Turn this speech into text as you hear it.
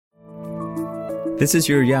This is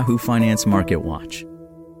your Yahoo Finance Market Watch.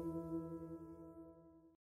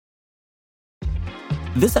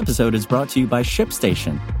 This episode is brought to you by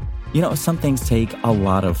ShipStation. You know, some things take a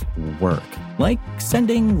lot of work, like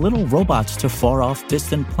sending little robots to far-off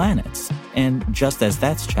distant planets. And just as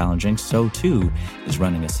that's challenging, so too is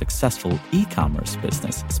running a successful e-commerce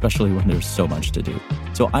business, especially when there's so much to do.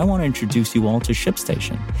 So I want to introduce you all to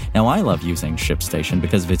ShipStation. Now, I love using ShipStation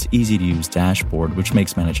because of its easy-to-use dashboard, which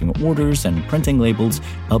makes managing orders and printing labels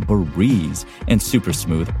a breeze and super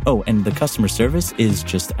smooth. Oh, and the customer service is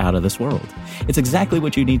just out of this world. It's exactly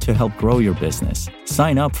what you need to help grow your business.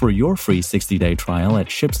 Sign up for your free 60-day trial at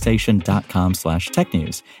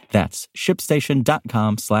shipstation.com/technews. That's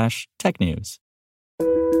shipstation.com/technews.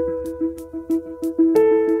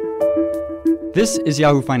 This is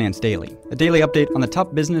Yahoo Finance Daily, a daily update on the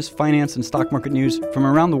top business, finance, and stock market news from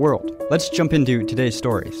around the world. Let's jump into today's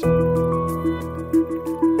stories.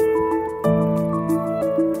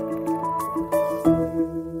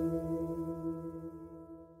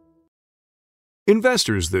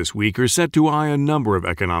 Investors this week are set to eye a number of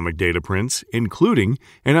economic data prints, including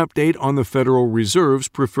an update on the Federal Reserve's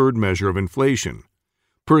preferred measure of inflation,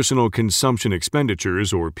 Personal Consumption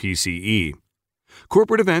Expenditures, or PCE.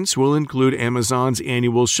 Corporate events will include Amazon's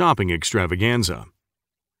annual shopping extravaganza.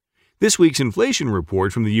 This week's inflation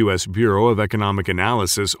report from the U.S. Bureau of Economic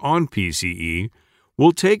Analysis on PCE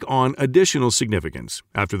will take on additional significance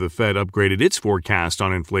after the Fed upgraded its forecast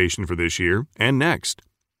on inflation for this year and next.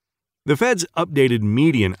 The Fed's updated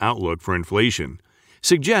median outlook for inflation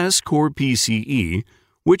suggests core PCE,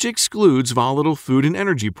 which excludes volatile food and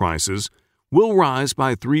energy prices, will rise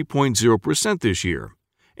by 3.0% this year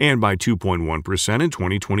and by 2.1% in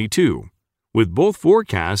 2022, with both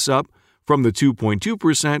forecasts up from the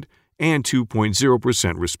 2.2% and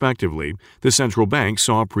 2.0% respectively the central bank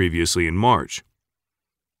saw previously in March.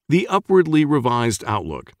 The upwardly revised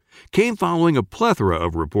outlook came following a plethora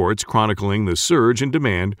of reports chronicling the surge in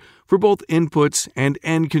demand for both inputs and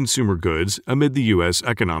end consumer goods amid the U.S.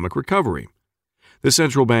 economic recovery. The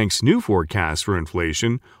central bank's new forecast for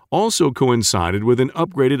inflation also coincided with an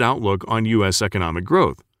upgraded outlook on U.S. economic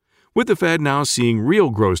growth, with the Fed now seeing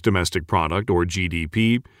real gross domestic product, or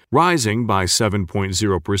GDP, rising by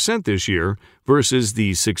 7.0% this year versus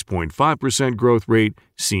the 6.5% growth rate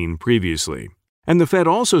seen previously. And the Fed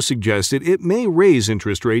also suggested it may raise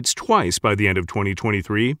interest rates twice by the end of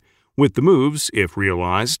 2023, with the moves, if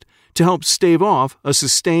realized, to help stave off a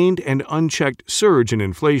sustained and unchecked surge in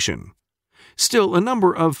inflation. Still, a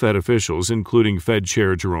number of Fed officials, including Fed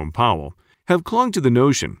Chair Jerome Powell, have clung to the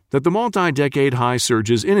notion that the multi-decade high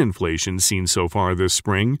surges in inflation seen so far this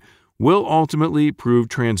spring will ultimately prove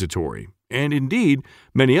transitory. And indeed,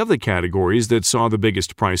 many of the categories that saw the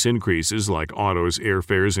biggest price increases, like autos,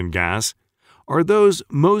 airfares, and gas, are those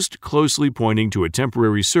most closely pointing to a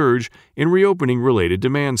temporary surge in reopening-related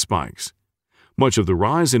demand spikes. Much of the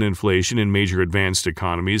rise in inflation in major advanced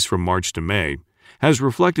economies from March to May has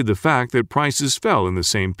reflected the fact that prices fell in the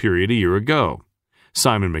same period a year ago.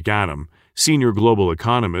 Simon McAdam, senior global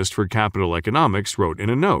economist for Capital Economics, wrote in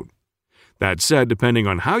a note. That said, depending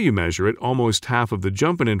on how you measure it, almost half of the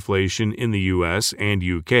jump in inflation in the U.S. and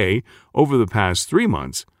U.K. over the past 3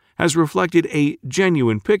 months has reflected a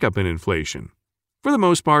genuine pickup in inflation. For the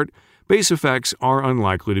most part, base effects are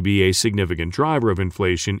unlikely to be a significant driver of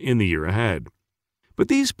inflation in the year ahead. But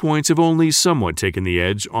these points have only somewhat taken the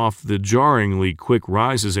edge off the jarringly quick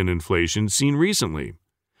rises in inflation seen recently.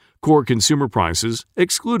 Core consumer prices,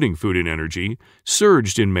 excluding food and energy,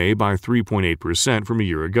 surged in May by 3.8% from a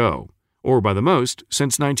year ago, or by the most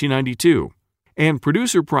since 1992. And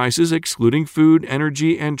producer prices, excluding food,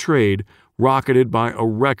 energy, and trade, rocketed by a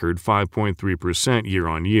record 5.3%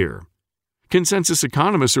 year-on-year. Consensus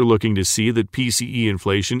economists are looking to see that PCE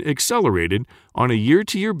inflation accelerated on a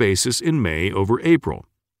year-to-year basis in May over April.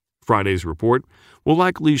 Friday's report will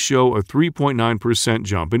likely show a 3.9%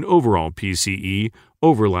 jump in overall PCE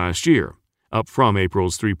over last year, up from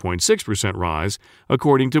April's 3.6% rise,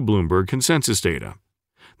 according to Bloomberg consensus data.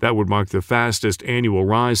 That would mark the fastest annual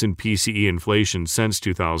rise in PCE inflation since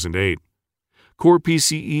 2008. Core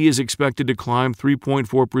PCE is expected to climb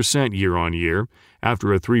 3.4% year-on-year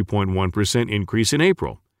after a 3.1% increase in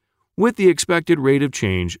April, with the expected rate of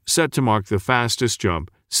change set to mark the fastest jump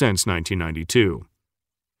since 1992.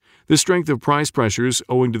 The strength of price pressures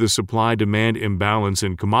owing to the supply-demand imbalance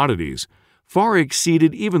in commodities far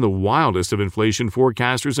exceeded even the wildest of inflation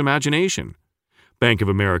forecasters' imagination, Bank of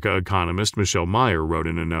America economist Michelle Meyer wrote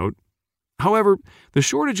in a note. However, the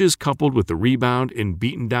shortages coupled with the rebound in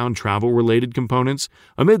beaten-down travel-related components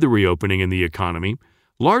amid the reopening in the economy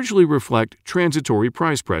largely reflect transitory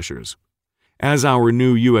price pressures. As our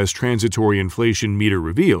new U.S. transitory inflation meter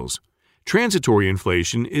reveals, transitory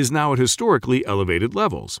inflation is now at historically elevated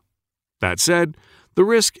levels. That said, the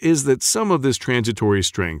risk is that some of this transitory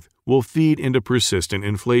strength will feed into persistent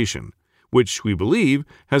inflation, which we believe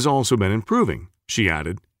has also been improving, she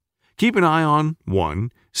added. Keep an eye on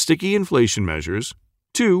 1. Sticky inflation measures,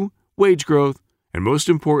 2. Wage growth, and most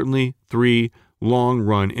importantly, 3.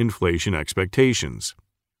 Long-run inflation expectations.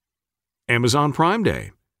 Amazon Prime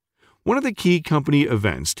Day. One of the key company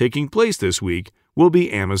events taking place this week will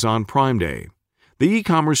be Amazon Prime Day, the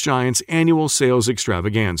e-commerce giant's annual sales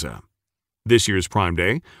extravaganza. This year's Prime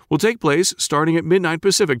Day will take place starting at midnight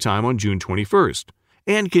Pacific Time on June 21st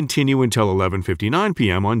and continue until 11:59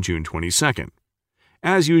 p.m. on June 22nd.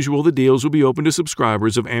 As usual, the deals will be open to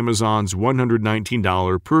subscribers of Amazon's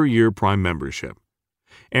 $119 per year Prime membership.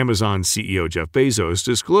 Amazon CEO Jeff Bezos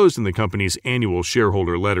disclosed in the company's annual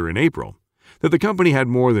shareholder letter in April that the company had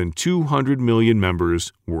more than 200 million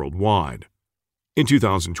members worldwide. In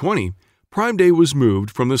 2020, Prime Day was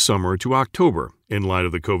moved from the summer to October in light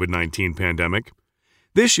of the COVID-19 pandemic.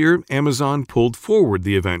 This year, Amazon pulled forward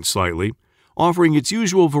the event slightly, offering its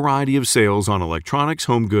usual variety of sales on electronics,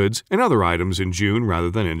 home goods, and other items in June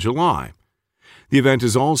rather than in July. The event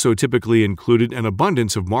has also typically included an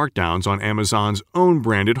abundance of markdowns on Amazon's own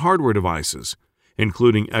branded hardware devices,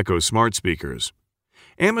 including Echo smart speakers.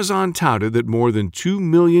 Amazon touted that more than 2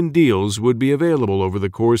 million deals would be available over the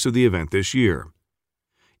course of the event this year.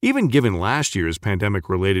 Even given last year's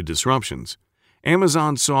pandemic-related disruptions,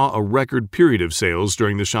 Amazon saw a record period of sales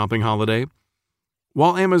during the shopping holiday.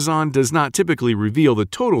 While Amazon does not typically reveal the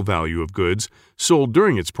total value of goods sold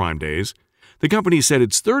during its Prime Days, the company said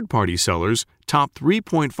its third-party sellers topped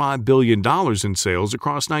 $3.5 billion in sales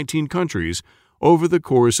across 19 countries over the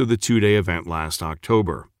course of the two-day event last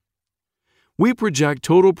October. We project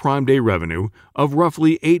total Prime Day revenue of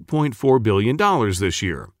roughly $8.4 billion this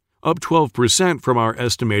year, up 12% from our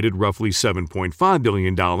estimated roughly $7.5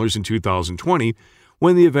 billion in 2020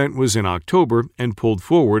 when the event was in October and pulled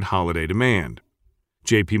forward holiday demand.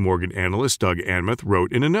 J.P. Morgan analyst Doug Anmuth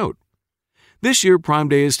wrote in a note, "This year Prime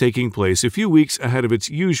Day is taking place a few weeks ahead of its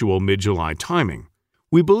usual mid-July timing.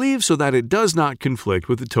 We believe so that it does not conflict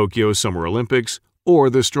with the Tokyo Summer Olympics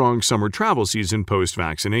or the strong summer travel season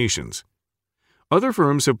post-vaccinations." Other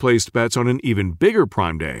firms have placed bets on an even bigger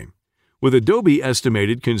Prime Day, with Adobe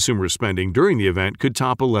estimated consumer spending during the event could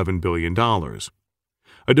top $11 billion.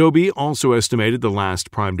 Adobe also estimated the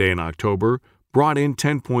last Prime Day in October brought in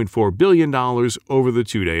 $10.4 billion over the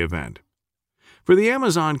two-day event. For the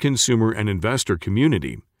Amazon consumer and investor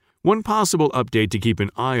community, one possible update to keep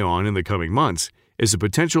an eye on in the coming months is a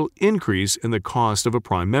potential increase in the cost of a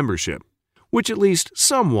Prime membership, which at least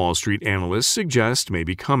some Wall Street analysts suggest may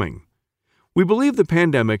be coming. We believe the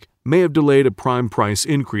pandemic may have delayed a Prime price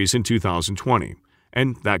increase in 2020,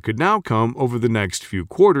 and that could now come over the next few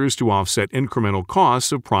quarters to offset incremental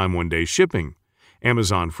costs of Prime one-day shipping,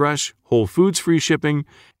 Amazon Fresh, Whole Foods free shipping,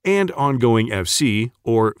 and ongoing FC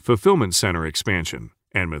or fulfillment center expansion,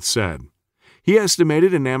 Anmuth said. He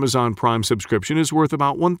estimated an Amazon Prime subscription is worth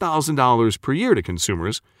about $1,000 per year to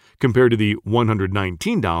consumers, compared to the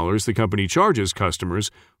 $119 the company charges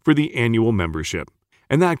customers for the annual membership.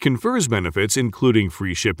 And that confers benefits including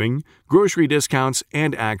free shipping, grocery discounts,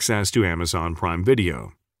 and access to Amazon Prime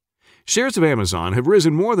Video. Shares of Amazon have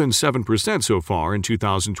risen more than 7% so far in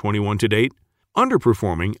 2021 to date,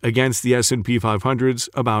 underperforming against the S&P 500's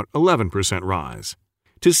about 11% rise.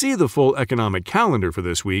 To see the full economic calendar for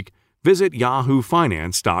this week, visit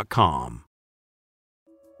yahoofinance.com.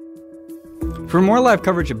 For more live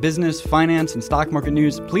coverage of business, finance, and stock market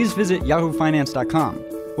news, please visit yahoofinance.com.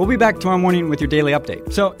 We'll be back tomorrow morning with your daily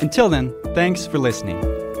update. So until then, thanks for listening.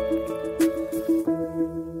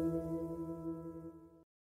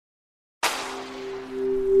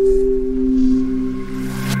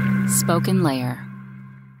 SpokenLayer.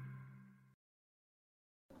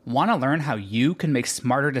 Want to learn how you can make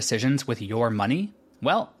smarter decisions with your money?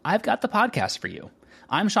 Well, I've got the podcast for you.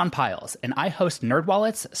 I'm Sean Piles, and I host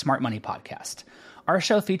NerdWallet's Smart Money Podcast. Our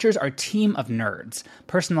show features our team of nerds,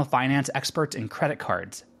 personal finance experts in credit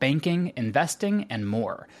cards, banking, investing, and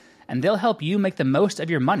more. And they'll help you make the most of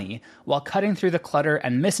your money while cutting through the clutter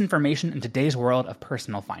and misinformation in today's world of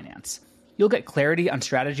personal finance. You'll get clarity on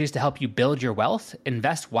strategies to help you build your wealth,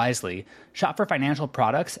 invest wisely, shop for financial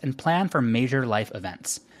products, and plan for major life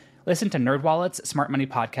events. Listen to NerdWallet's Smart Money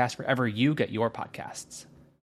Podcast wherever you get your podcasts.